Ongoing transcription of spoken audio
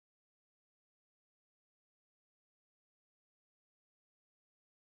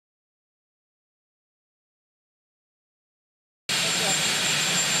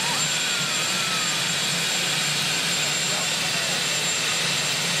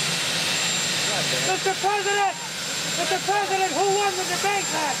Mr. President! Mr. President, who won the debate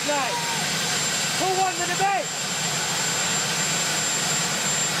last night? Who won the debate?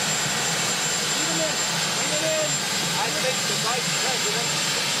 Bring it in. I think the Vice President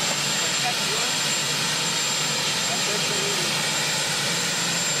was excellent. I think that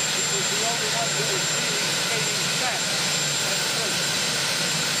he was the only one who was really stating facts and truth.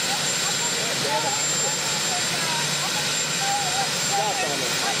 Stop on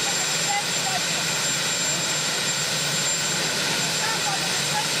it.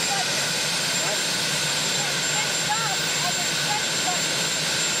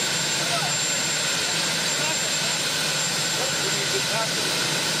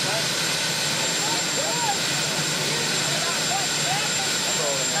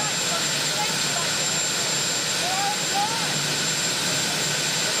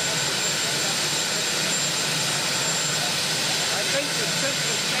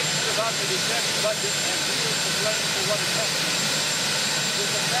 About the defense budget and who is to blame for what has happened is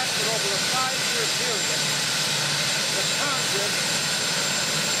the fact that over a 5-year period, the Congress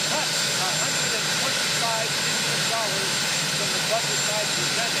cut $125 million from the budget I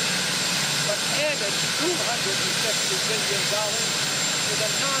presented, but added $250 billion to the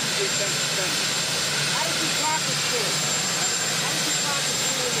non-defense spending. How did you talk us through it? How did you talk us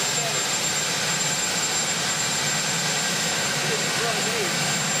through in the Senate? You didn't throw me.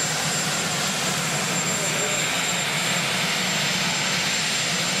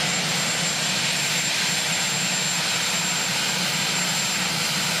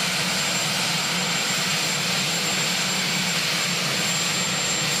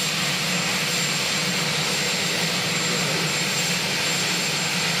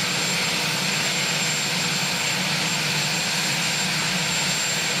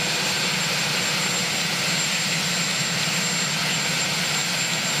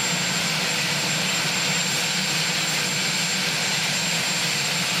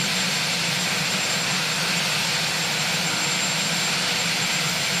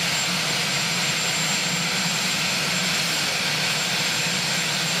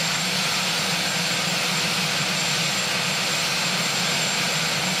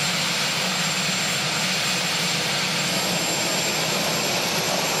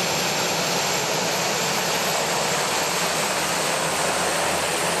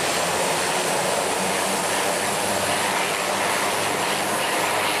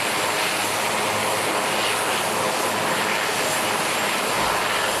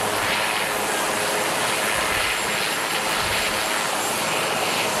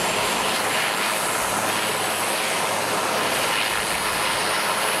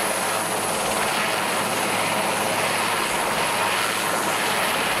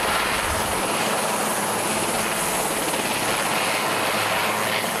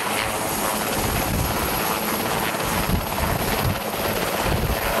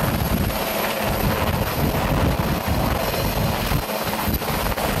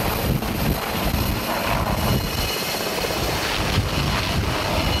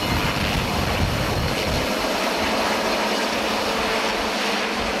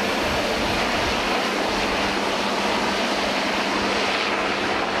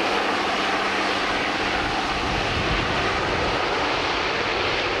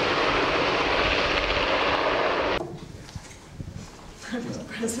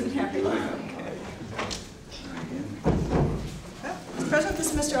 President Harry. Mr. President,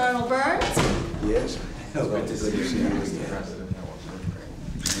 this is Mr. Arnold Burns. Yes. Hello. Good to see you, Mr. President. I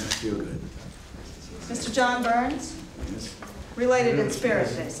feel good. Mr. John Burns. Yes. Related in spirit,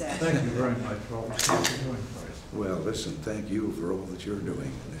 they say. Thank you very much for all that you're doing for us. Well, listen, thank you for all that you're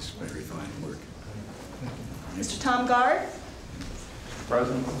doing in this very fine work. Mr. Tom Guard. Mr.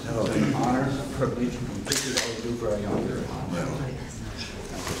 President, Hello. it's an honor and privilege and completely what we do for our young people. Well,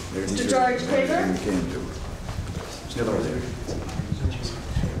 Mr. George Krieger. You can do. Hello there.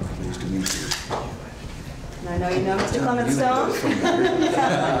 Pleased to meet you. And I know you know Mr. Clement You know Stone.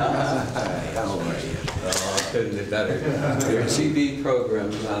 How are you? Oh, couldn't be better. Your TV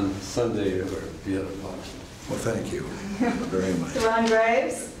programs on Sunday were beautiful. Well, thank you very much. Mr. Ron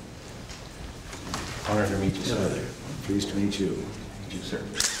Graves. Honor to meet you, Hello sir. there. Pleased to meet you. Meet you, sir.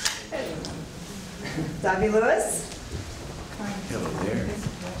 Dottie Lewis. Hello there.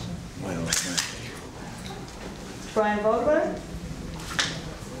 Well, it's my Brian Vogler.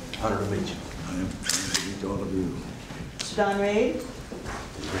 Honor to meet you. I am trying to meet all of you. Mr. Don Reed.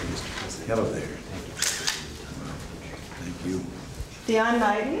 Hello there. Thank you. Dion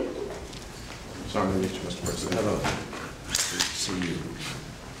Knighton. Sorry to meet you, Mr. President. Hello. Good to see you.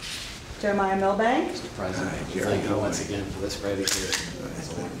 Jeremiah Milbank. Mr. President, Hi, Jerry. thank you once again for this great experience.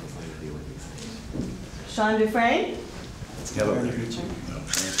 Sean Dufresne, Hello there. Nice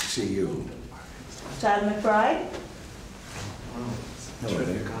to see you. Chad McBride, Hello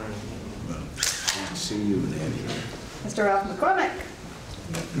there. Well, nice to see you, Nanny. Mr. Ralph McCormick,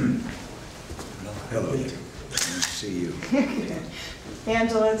 Hello there. Nice to see you.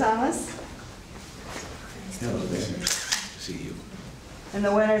 Angela Thomas, Hello there. Nice to see you. and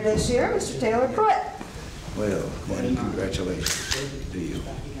the winner this year, Mr. Taylor Pruitt. Well, many congratulations to you.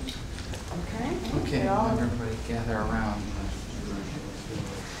 Okay. Okay, everybody gather around.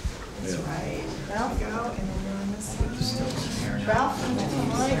 That's Well, right. Ralph, go, and then you're on this Still side. here. Ralph, and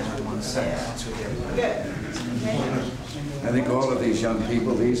then One second, once we get good. Okay. I think all of these young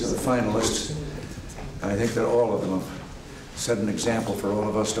people, these are the finalists. I think that all of them have set an example for all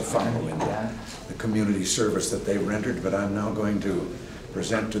of us to follow in the community service that they rendered, but I'm now going to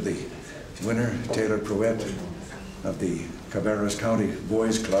present to the winner, Taylor Pruitt of the Cabarrus County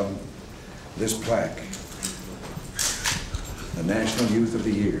Boys Club, this plaque. The National Youth of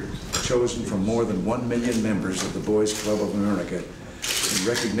the Year, chosen from more than 1 million members of the Boys Club of America in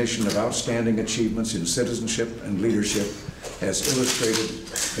recognition of outstanding achievements in citizenship and leadership as illustrated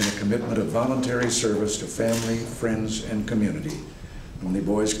in a commitment of voluntary service to family, friends, and community from the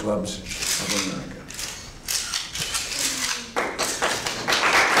Boys Clubs of America.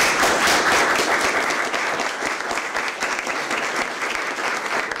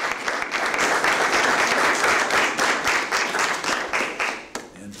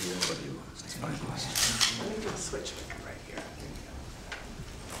 And to all of you, finalists. Switch right here.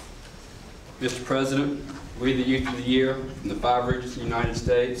 Mr. President, we, the Youth of the Year from the 5 regions of the United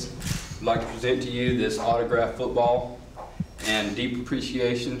States, would like to present to you this autographed football and deep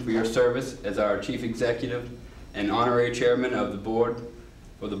appreciation for your service as our Chief Executive and Honorary Chairman of the Board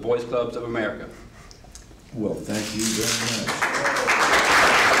for the Boys Clubs of America. Well, thank you very much.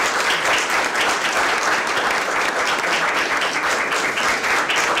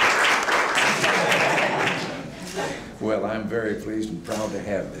 Well, I'm very pleased and proud to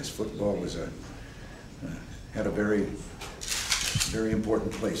have this. Football was had a very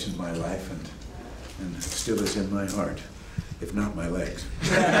important place in my life, and still is in my heart, if not my legs.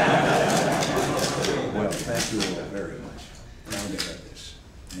 Well, thank you all very much. Proud to have this.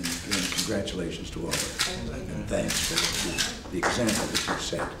 And again, congratulations to all of us. And thanks for the example that you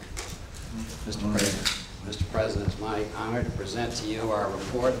set. Mr. President, it's my honor to present to you our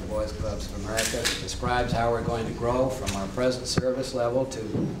report, the Boys Clubs of America, that describes how we're going to grow from our present service level to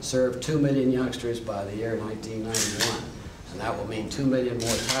serve 2 million youngsters by the year 1991. And that will mean 2 million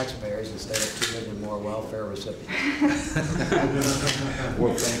more taxpayers instead of 2 million more welfare recipients.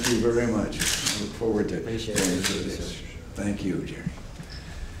 Well, thank you very much. I look forward to Appreciate going it. through this. Thank you, Jerry.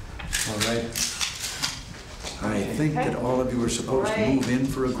 All right. I think that all of you are supposed to move in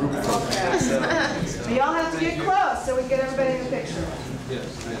for a group photo. So y'all have to get close so we get everybody in the picture.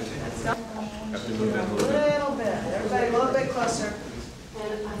 Let's go. A little bit. Everybody a little bit closer.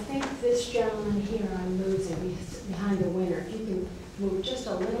 And I think this gentleman here I'm losing, he's behind the winner. If you can move just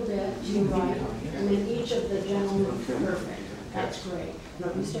a little bit to your right, and then each of the gentlemen, perfect. That's great.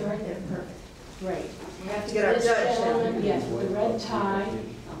 No, you stay right there, perfect. Great. We have to get our This judge gentleman, in. yes, with the red tie,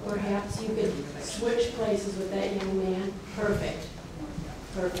 perhaps you could switch places with that young man. Perfect.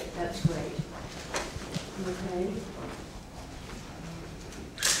 Perfect, that's great. Okay.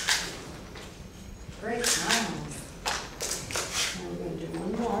 Great smiles. Now we're going to do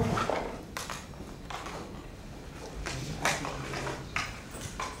one more.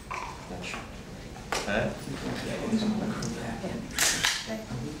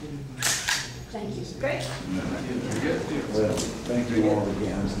 Thank you. Great. Well, thank you all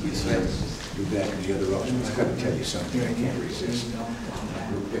again. Be back in the other options. I've got to tell you something I can't resist.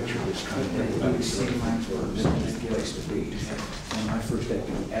 Group picture of this kind of everybody's sitting for a place to be. And my first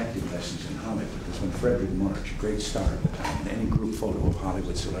acting lessons in Hollywood was when Frederick March, a great star at the time, in any group photo of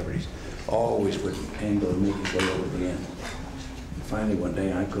Hollywood celebrities, always would angle and make his way over the end. And finally, one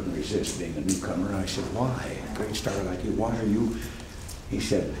day, I couldn't resist being a newcomer. I said, why? A great star like you, why are you? He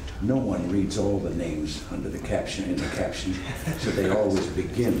said, no one reads all the names under the caption, in the caption, so they always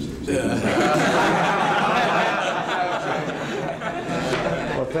begin.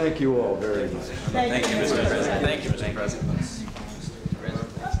 Well, thank you all very much. Thank you, Mr. President. Thank you, Mr. President.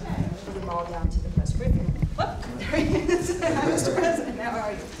 Put them all down to the press briefing. Whoop, there he is. Mr. President, how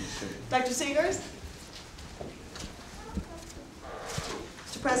are you? Dr. Seegers?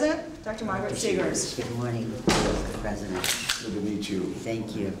 Mr. President, Dr. Margaret Seegers. Good morning, Mr. President. Good to meet you.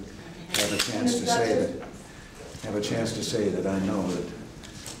 Thank you. Have a chance to say that I know that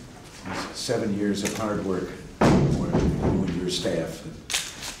 7 years of hard work for you and your staff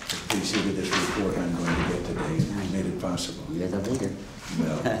that preceded this report I'm going to possible. You're the leader.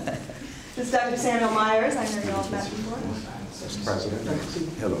 Well, This is Dr. Samuel Myers. I know you all met before. Mr. President,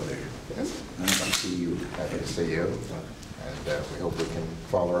 hello there. yes, Nice to see you. happy to see you, and we hope we can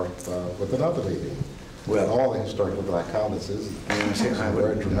follow up with another meeting. Well, All the historically black colleges, I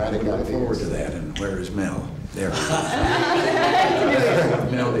very would dramatic look forward to ideas. that. And where is Mel? There.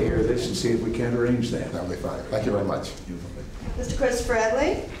 Mel to hear this and see if we can't arrange that. That'll be fine. Thank you very much. Mr. Christopher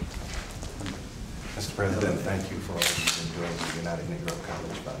Edley. Mr. President, thank you for all you've been doing for the United Negro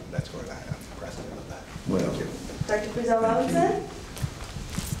College Fund. That's what I am, president of that. Well, Dr. Frizzell Robinson.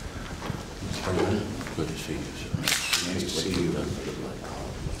 good to see you, sir. Nice to see you.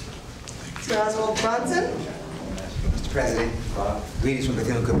 Mr. Oswald Bronson. Mr. President, greetings from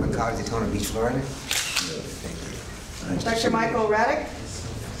Bethune Cookman College, Daytona Beach, Florida. Nice to see Dr. you. Michael Raddick.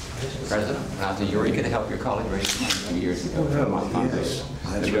 President, after Eureka to help your college raise money 2 years ago. Yes,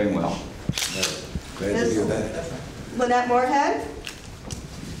 They're doing well. Glad to hear that. Lynette Moorhead.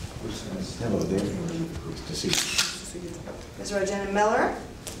 Hello there. Good to see you. Ms. Rosanna Miller.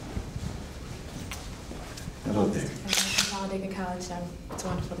 Hello there. Talladega College. It's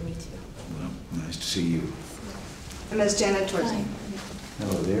wonderful to meet you. Well, nice to see you. And Ms. Janet Torsten.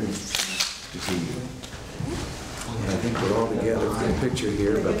 Hello there. Good to see you. I think we're all together for the picture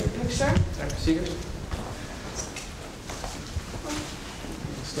here, but Picture. Dr. Seeger?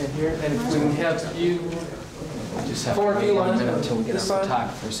 Stand here, and if we can have you, Just have four of you line minute up until we get this our side.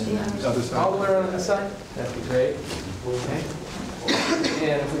 photographers in there. All the way around this side? That'd be great. Okay.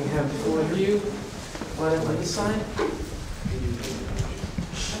 And if we can have the four of you line up on this side? I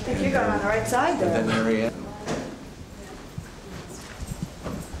think you're going on the right side and then there. Mary Ann.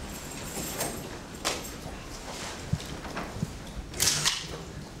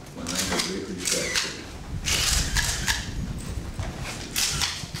 Well, I have great respect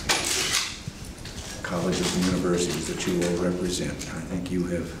for colleges and universities that you all represent. I think you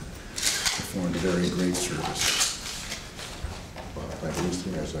have performed a very great service. Well, thank you, Mr.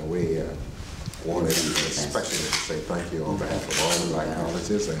 Mayor. So we wanted especially to say thank you on behalf of all the black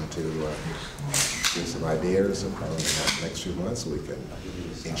colleges and to give some ideas of how in the next few months we can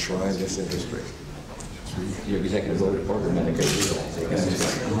enshrine this in history. Your executive order program, and a great deal.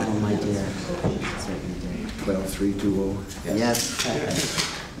 Oh, my dear. 12320. Yes.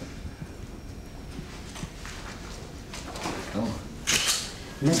 Oh.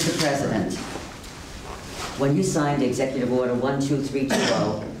 Mr. President, when you signed Executive Order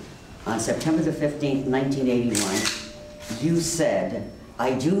 12320 on September the 15th, 1981, you said,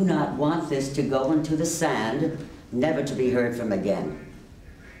 "I do not want this to go into the sand, never to be heard from again."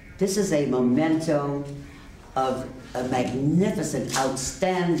 This is a memento of a magnificent,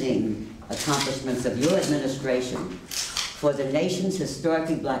 outstanding accomplishments of your administration for the nation's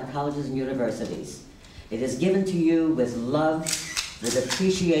historically black colleges and universities. It is given to you with love, with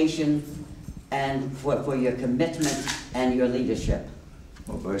appreciation, and for your commitment and your leadership.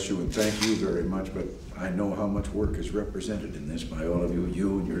 Well, bless you, and thank you very much, but I know how much work is represented in this by all of you,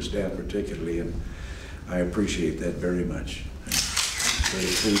 you and your staff particularly, and I appreciate that very much. I'm very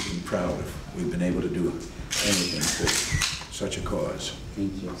pleased and proud of we've been able to do anything for such a cause.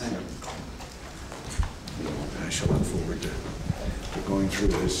 Thank you, sir. I shall look forward to going through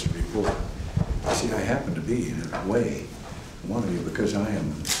this report. See, I happen to be, in a way, one of you because I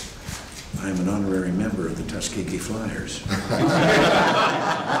am an honorary member of the Tuskegee Flyers.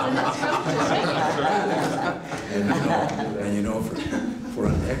 and you know, for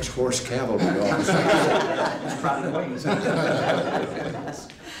an ex-horse cavalry officer.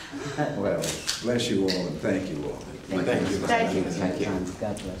 Well, bless you all and thank you all. Thank you. Thank you. Thank you.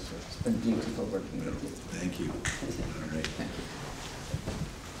 God bless you. It's been beautiful working with you. Thank you. All right. Thank you.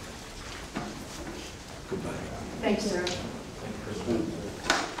 Goodbye. Thanks, sir.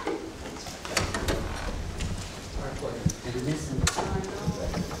 And listen.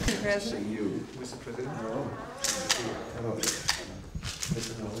 See you. Mr. President? Hello. Good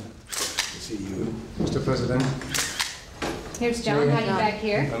to see you. Mr. President? Here's John, how you back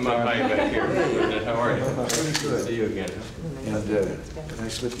here? I'm not back here. How are you? Very good. See you again. And did I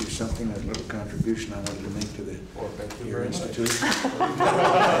slip you something, that little contribution I wanted to make to your institution?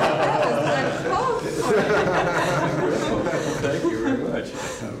 Thank you very much.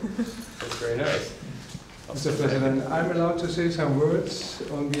 That's very nice. Mr. President, I'm allowed to say some words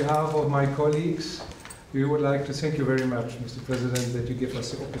on behalf of my colleagues. We would like to thank you very much, Mr. President, that you give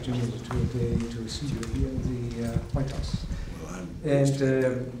us the opportunity today to see you here in the White House.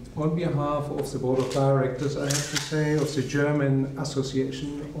 And on behalf of the Board of Directors, I have to say, of the German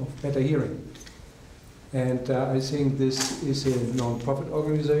Association of Better Hearing. And I think this is a non-profit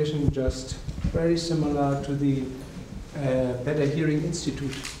organization, just very similar to the Better Hearing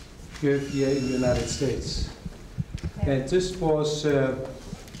Institute here in the United States. And this was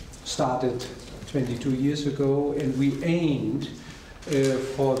started 22 years ago, and we aimed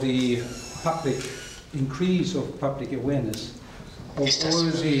for the public increase of public awareness of all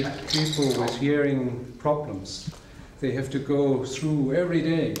the people with hearing problems they have to go through every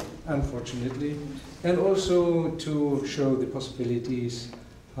day, unfortunately, and also to show the possibilities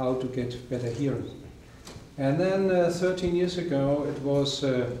how to get better hearing. And then 13 years ago, it was,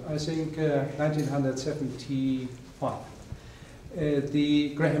 I think, 1975.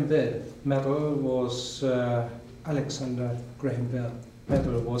 The Graham Bell Medal was, Alexander Graham Bell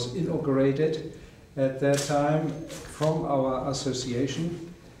Medal was inaugurated at that time from our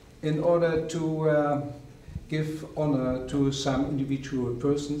association in order to give honor to some individual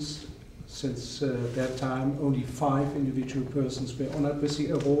persons. Since that time, only 5 individual persons were honored with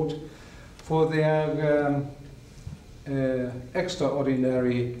the award for their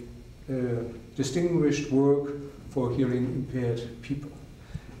extraordinary distinguished work for hearing impaired people.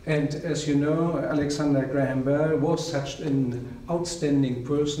 And as you know, Alexander Graham Bell was such an outstanding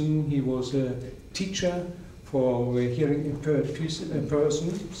person. He was a teacher for hearing impaired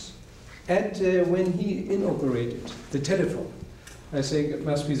persons. And when he inaugurated the telephone, I think it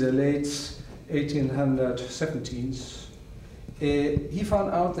must be the late 1870s, he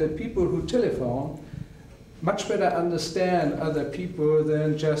found out that people who telephone much better understand other people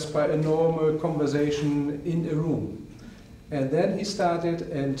than just by a normal conversation in a room. And then he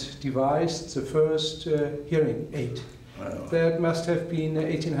started and devised the first hearing aid. Wow. That must have been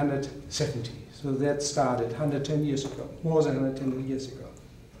 1870. So that started 110 years ago, more than 110 years ago.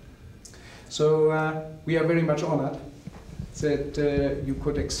 So we are very much honored that you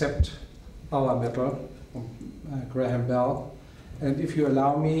could accept our medal from Graham Bell. And if you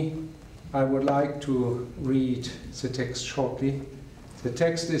allow me, I would like to read the text shortly. The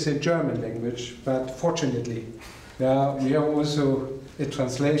text is in German language, but fortunately, we have also a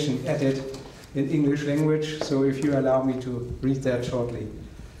translation added in English language, so if you allow me to read that shortly.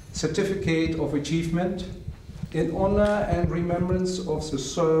 Certificate of Achievement in honor and remembrance of the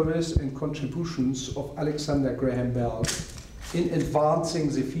service and contributions of Alexander Graham Bell in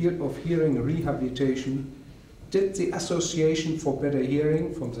advancing the field of hearing rehabilitation, did the Association for Better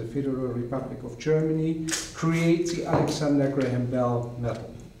Hearing from the Federal Republic of Germany create the Alexander Graham Bell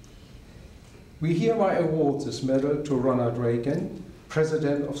Medal. We hereby award this medal to Ronald Reagan,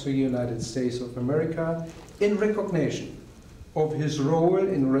 President of the United States of America, in recognition of his role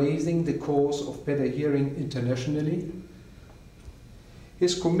in raising the cause of better hearing internationally,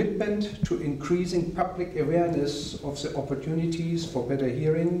 his commitment to increasing public awareness of the opportunities for better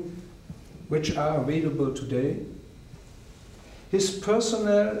hearing which are available today, his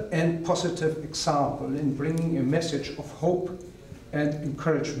personal and positive example in bringing a message of hope and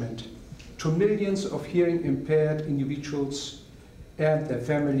encouragement to millions of hearing impaired individuals and their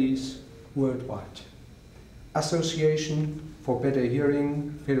families worldwide. Association for Better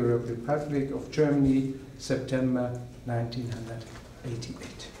Hearing, Federal Republic of Germany, September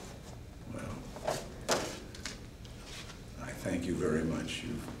 1988. Well, I thank you very much.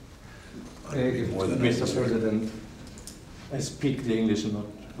 More than Mr. President, I speak the English not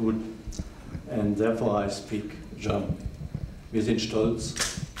good, and therefore I speak German. Wir sind stolz,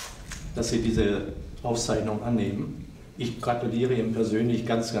 dass Sie diese Auszeichnung annehmen. Ich gratuliere Ihnen persönlich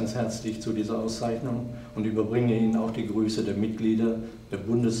ganz, ganz herzlich zu dieser Auszeichnung und überbringe Ihnen auch die Grüße der Mitglieder der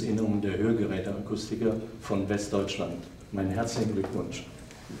Bundesinnung der Hörgeräteakustiker von Westdeutschland. Meinen herzlichen Glückwunsch.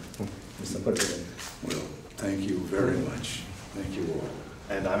 Mr. President. Well, thank you very much. Thank you all.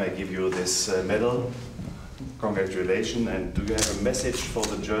 And I may give you this medal. Congratulations. And do you have a message for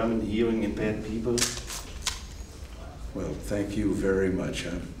the German hearing impaired people? Well, thank you very much.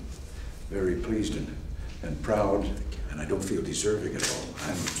 I'm very pleased and proud, and I don't feel deserving at all.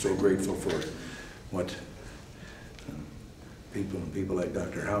 I'm so grateful for what people like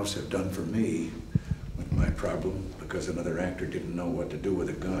Dr. House have done for me with my problem, because another actor didn't know what to do with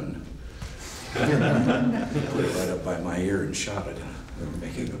a gun. Put it right up by my ear and shot it,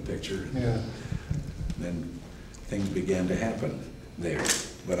 making a picture. Yeah. Then things began to happen there,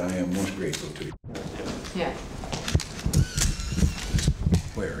 but I am most grateful to you. Yeah.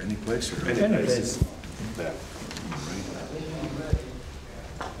 Where? Any place? Or Any place. There.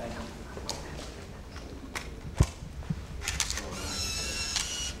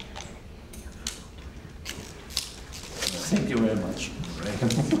 Thank you very much. Right.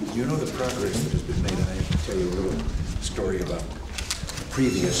 You know the progress that has been made. I have to tell you a little story about a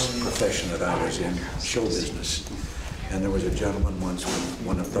previous profession that I was in, show business. And there was a gentleman once with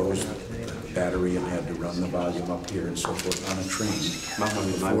one of those battery and had to run the volume up here and so forth on a train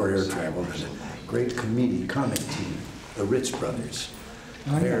before air travel. There's a great comic team, the Ritz brothers.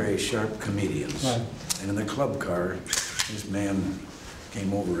 Very sharp comedians. Right. And in the club car, this man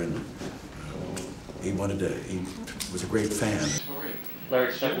came over and he was a great fan.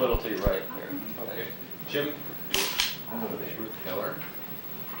 Larry, step a little to your right there. Okay. Jim Ruth Keller.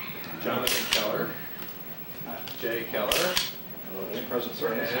 Jonathan Keller. Jay Keller. Hello, President,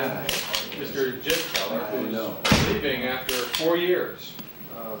 sir. And Mr. Jim Keller, who's leaving after 4 years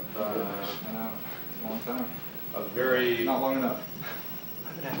of Long time. a very... Not long enough.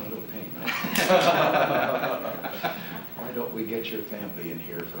 I've been having a little pain, right? Why don't we get your family in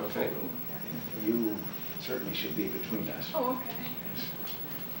here for a photo? And you certainly should be between us. Oh, okay.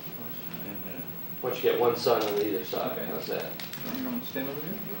 And, Why don't you get one son on either side? Okay. How's that? You want to stand over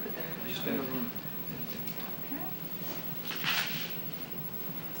here? Stand over.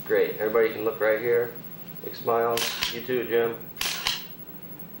 Great. Everybody can look right here. Big smiles. You too, Jim.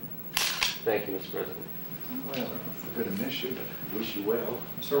 Thank you, Mr. President. well, we're going to miss you, but wish you well.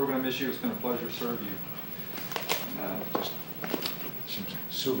 Sir, we're going to miss you. It's been a pleasure to serve you. Just some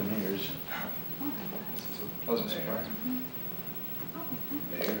souvenirs. This is a pleasant surprise.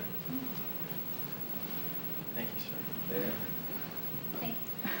 There. Thank you, sir. There. Thank you.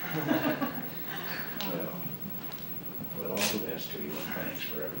 Well, all the best to you, and thanks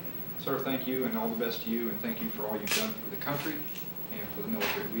for everything. Sir, thank you, and all the best to you, and thank you for all you've done for the country and for the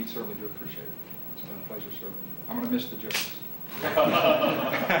military. We certainly do appreciate it. It's been a pleasure serving you. I'm going to miss the jokes.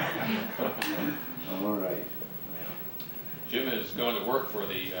 All right. Jim is going to work for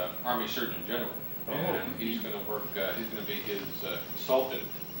the Army Surgeon General, and he's going to work. He's going to be his consultant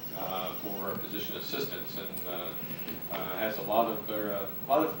for physician assistants, and has a lot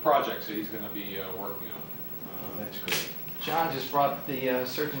of projects that he's going to be working on. That's great. John just brought the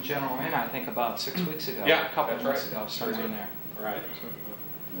Surgeon General in, I think, about 6 weeks ago. Yeah, a couple of that's months right. ago, somewhere in there. Right.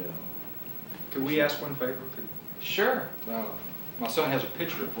 Yeah. Could we ask one favor? Sure. My son has a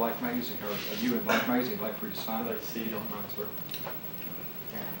picture of Life Magazine, or of you in Life Magazine. I'd like for you to sign it. If you don't mind, sir.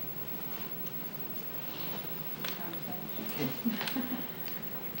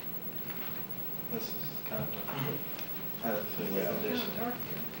 This is kind of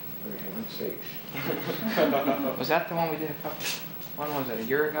For heaven's sakes. Was that the one we did a couple, when was it, a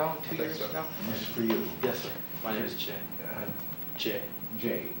year ago, 2 years ago? This is for you. Yes, sir. My name is Jay. Jay.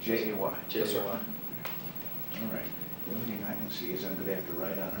 J-A-Y. Yes, sir. All right. The only thing I can see is I'm going to have to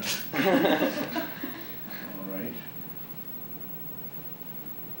write on her. All right.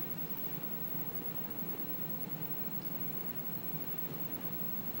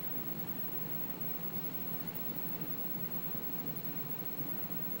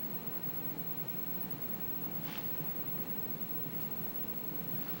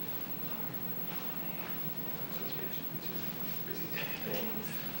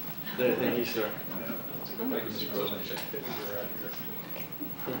 Thank you, sir. Thank you, Mr. President.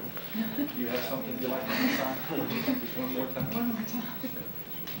 Do you have something you'd like to sign? Just one more time. One more time.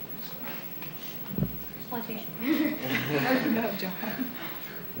 One thing. No, John.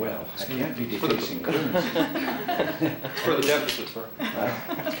 Well, I can't be defacing currency. It's for the deficit, sir.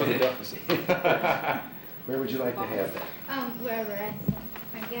 It's for the deficit. Where would you like to have that? Wherever.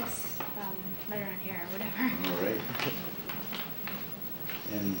 I guess right around here or whatever. All right.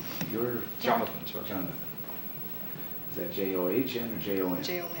 And you're? Jonathan, sir. Jonathan. Is that J-O-H-N or J-O-N?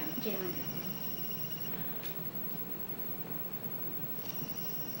 J-O-N. J-O-N.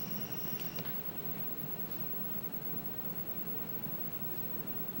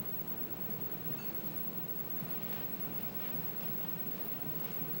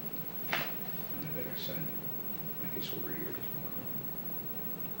 I better send it. I guess over here.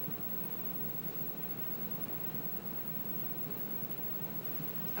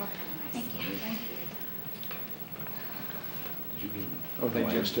 Okay. Thank you. Thank you. Did you give me? Oh, no,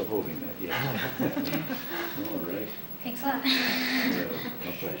 I'm still holding that, yeah. All right. Thanks a lot.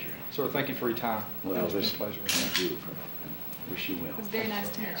 My pleasure. Sir, thank you for your time. Well, It's been a listen, pleasure. thank you. Wish you well. It was very nice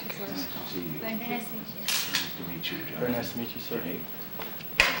to meet you, sir. Nice to see you. Thank you. Very nice to meet you. Nice to meet you, John. Very nice to meet you, sir.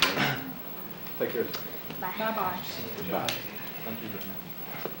 Take care. Bye. Bye-bye. Goodbye. Thank you very much.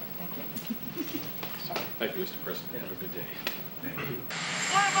 Thank you, Mr. President. Have a good day. Thank you.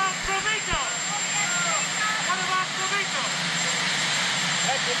 What about Trevito? What about Trevito?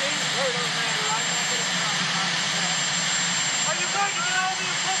 That to me, hurt on that. I'm not going to comment on that. Are you going to get all the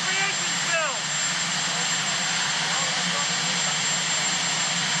equipment?